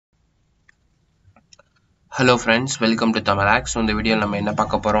Hello friends, welcome to Tamalax. So இந்த வீடியோல நம்ம என்ன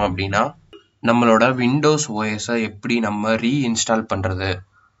பார்க்க போறோம் அப்படின்னா நம்மளோட Windows OS எப்படி நம்ம ரீஇன்ஸ்டால் பண்றது.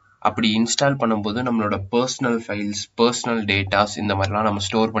 அப்படி இன்ஸ்டால் பண்ணும்போது நம்மளோட பர்சனல் ஃபைல்ஸ், பர்சனல் டேட்டாஸ் இந்த மாதிரிலாம் நம்ம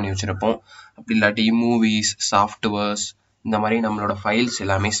ஸ்டோர் பண்ணி வச்சிருப்போம். அப்படி இல்லாட்டி மூவிஸ், சாஃப்ட்வேர்ஸ் இந்த மாதிரி நம்மளோட ஃபைல்ஸ்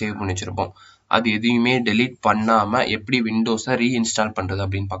எல்லாமே சேவ் பண்ணி வச்சிருப்போம். அது எதையுமே டெலீட் பண்ணாம எப்படி விண்டோஸை ரீஇன்ஸ்டால் பண்றது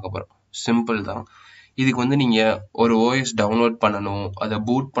அப்படின்னு பார்க்க போறோம். சிம்பிள் தான். இதுக்கு நீங்க ஒரு ஓஎஸ் டவுன்லோட் பண்ணணும், அதை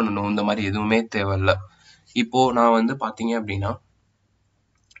பூட் பண்ணணும், இந்த மாதிரி எதுவுமே தேவையில்லை. இப்போ நான் பாத்தீங்க அப்படின்னா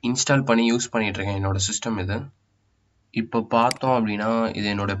இன்ஸ்டால் பண்ணி யூஸ் பண்ணிட்டு இருக்கேன். என்னோட சிஸ்டம் இது. இப்போ பார்த்தோம் அப்படின்னா இது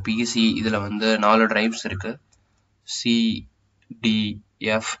என்னோட பிசி. இதுல 4 டிரைவ்ஸ் இருக்கு, சி, டி,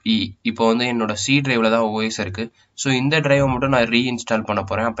 எஃப், இ. இப்போ என்னோட சி டிரைவ்ல தான் ஓஎஸ் இருக்கு. ஸோ இந்த டிரைவை மட்டும் நான் ரீஇன்ஸ்டால் பண்ண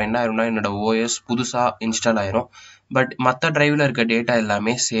போறேன். அப்போ என்ன ஆயிரும்னா என்னோட ஓஎஸ் புதுசா இன்ஸ்டால் ஆயிரும். பட் மற்ற டிரைவ்ல இருக்க டேட்டா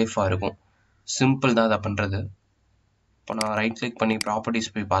எல்லாமே சேஃபா இருக்கும். சிம்பிள் தான் அதை பண்றது. இப்போ நான் ரைட் கிளிக் பண்ணி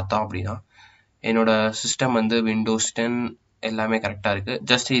ப்ராப்பர்ட்டிஸ் போய் பார்த்தோம் அப்படின்னா என்னோட சிஸ்டம் விண்டோஸ் 10 எல்லாமே கரெக்டாக இருக்கு.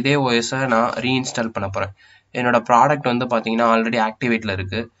 ஜஸ்ட் இதே ஓஎஸை நான் ரீஇன்ஸ்டால் பண்ண போறேன். என்னோட ப்ராடக்ட் பார்த்தீங்கன்னா ஆல்ரெடி ஆக்டிவேட்ல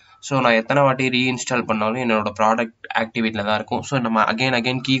இருக்கு. ஸோ நான் எத்தனை வாட்டி ரீஇன்ஸ்டால் பண்ணாலும் என்னோட ப்ராடக்ட் ஆக்டிவேட்ல தான் இருக்கும். ஸோ நம்ம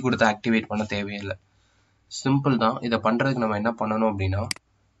அகைன் கீ கொடுத்து ஆக்டிவேட் பண்ண தேவையில்லை. சிம்பிள் தான். இதை பண்றதுக்கு நம்ம என்ன பண்ணணும் அப்படின்னா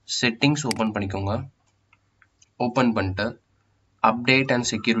செட்டிங்ஸ் ஓப்பன் பண்ணிக்கோங்க. ஓப்பன் பண்ணிட்டு அப்டேட் அண்ட்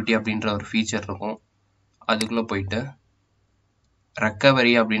செக்யூரிட்டி அப்படின்ற ஒரு ஃபீச்சர் இருக்கும். அதுக்குள்ள போயிட்டு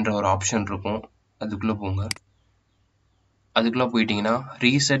ரெக்கவரி அப்படின்ற ஒரு ஆப்ஷன் இருக்கும். அதுக்குள்ள போங்க. அதுக்குள்ள போயிட்டீங்கன்னா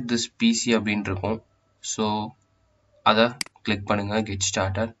ரீசெட் திஸ் பிசி அப்படின்னு இருக்கும். ஸோ அதை கிளிக் பண்ணுங்க. Get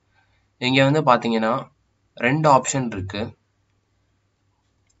started. இங்க பாத்தீங்கன்னா 2 ஆப்ஷன் இருக்கு.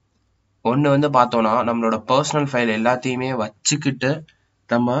 ஒன்னு பார்த்தோம்னா நம்மளோட பர்சனல் ஃபைல் எல்லாத்தையுமே வச்சுக்கிட்டு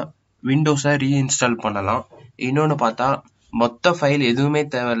நம்ம விண்டோஸை ரீஇன்ஸ்டால் பண்ணலாம். இன்னொன்னு பார்த்தா மொத்த ஃபைல் எதுவுமே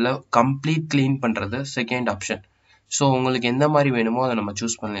தேவையில்ல, கம்ப்ளீட் கிளீன் பண்றது செகண்ட் ஆப்ஷன். ஸோ உங்களுக்கு எந்த மாதிரி வேணுமோ அதை நம்ம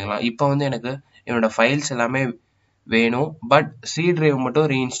சூஸ் பண்ணிக்கலாம். இப்போ எனக்கு என்னோட ஃபைல்ஸ் எல்லாமே வேணும், பட் சி டிரைவ் மட்டும்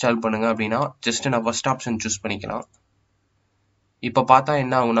ரீஇன்ஸ்டால் பண்ணுங்க அப்படின்னா ஜஸ்ட் நான் ஃபர்ஸ்ட் ஆப்ஷன் சூஸ் பண்ணிக்கலாம். இப்போ பார்த்தா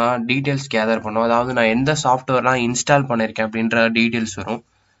என்ன ஆகும்னா டீடைல்ஸ் கேதர் பண்ணும். அதாவது நான் எந்த சாஃப்ட்வேர்லாம் இன்ஸ்டால் பண்ணியிருக்கேன் அப்படின்ற டீடைல்ஸ் வரும்.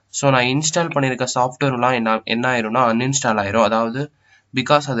 ஸோ நான் இன்ஸ்டால் பண்ணியிருக்க சாஃப்ட்வேர்லாம் என்ன ஆயிரும்னா அன்இன்ஸ்டால் ஆயிரும். அதாவது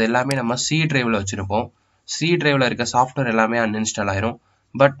பிகாஸ் அது எல்லாமே நம்ம சி டிரைவ்ல வச்சிருப்போம். சி டிரைவ்ல இருக்க சாஃப்ட்வேர் எல்லாமே அன்இன்ஸ்டால் ஆயிரும்.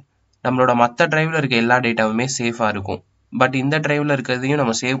 பட் நம்மளோட மற்ற டிரைவ்ல இருக்க எல்லா டேட்டாவுமே சேஃபா இருக்கும். பட் இந்த டிரைவ்ல இருக்கிறதையும்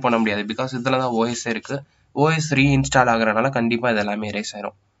நம்ம சேவ் பண்ண முடியாது, பிகாஸ் இதுல தான் ஓஎஸ் இருக்கு. ஓஎஸ் ரீஇன்ஸ்டால் ஆகுறதுனால கண்டிப்பா இது எல்லாமே எரேஸ்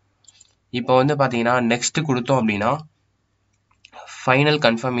ஆயிரும். இப்போ பாத்தீங்கன்னா நெக்ஸ்ட் கொடுத்தோம் அப்படின்னா ஃபைனல்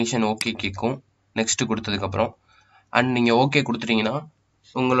கன்ஃபர்மேஷன் ஓகே கேட்கும். நெக்ஸ்ட் கொடுத்ததுக்கு அப்புறம் அண்ட் நீங்க ஓகே கொடுத்துட்டீங்கன்னா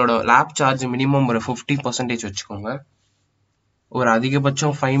உங்களோட லேப் சார்ஜ் மினிமம் ஒரு 50% வச்சுக்கோங்க. ஒரு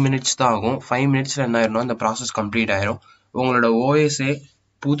அதிகபட்சம் 5 மினிட்ஸ் தான் ஆகும். 5 மினிட்ஸ்ல என்ன ஆயிரும்னா அந்த ப்ராசஸ் கம்ப்ளீட் ஆயிரும். உங்களோட ஓஎஸ்ஏ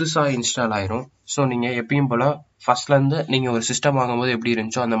புதுசா இன்ஸ்டால் ஆயிரும். ஸோ நீங்க எப்பயும் போல ஃபர்ஸ்ட்ல இருந்து நீங்க ஒரு சிஸ்டம் வாங்கும்போது எப்படி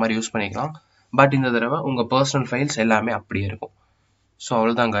இருந்துச்சோ அந்த மாதிரி யூஸ் பண்ணிக்கலாம். பட் இந்த தடவை உங்க பர்சனல் ஃபைல்ஸ் எல்லாமே அப்படியே இருக்கும். ஸோ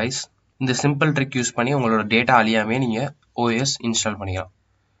அவ்வளவுதான் கைஸ். இந்த சிம்பிள் ட்ரிக் யூஸ் பண்ணி உங்களோட டேட்டா அழியாமே நீங்க ஓஎஸ் இன்ஸ்டால் பண்ணிக்கலாம்.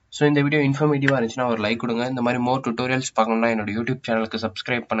 ஸோ இந்த வீடியோ இன்ஃபர்மேட்டிவா இருந்துச்சுன்னா ஒரு லைக் கொடுங்க. இந்த மாதிரி மோர் டுட்டோரியல்ஸ் பார்க்கணும்னா என்னோட யூடியூப் சேனலுக்கு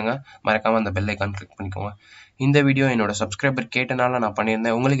சப்ஸ்கிரைப் பண்ணுங்க. மறக்காம அந்த பெல் ஐக்கான் கிளிக் பண்ணிக்கோங்க. இந்த வீடியோ என்னோட சப்ஸ்கிரைபர் கேட்டனால நான்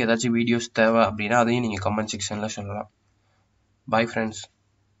பண்ணியிருந்தேன். உங்களுக்கு ஏதாச்சும் வீடியோஸ் தேவை அப்படின்னா அதையும் நீங்க கமெண்ட் செக்ஷன்ல சொல்லலாம். Bye friends.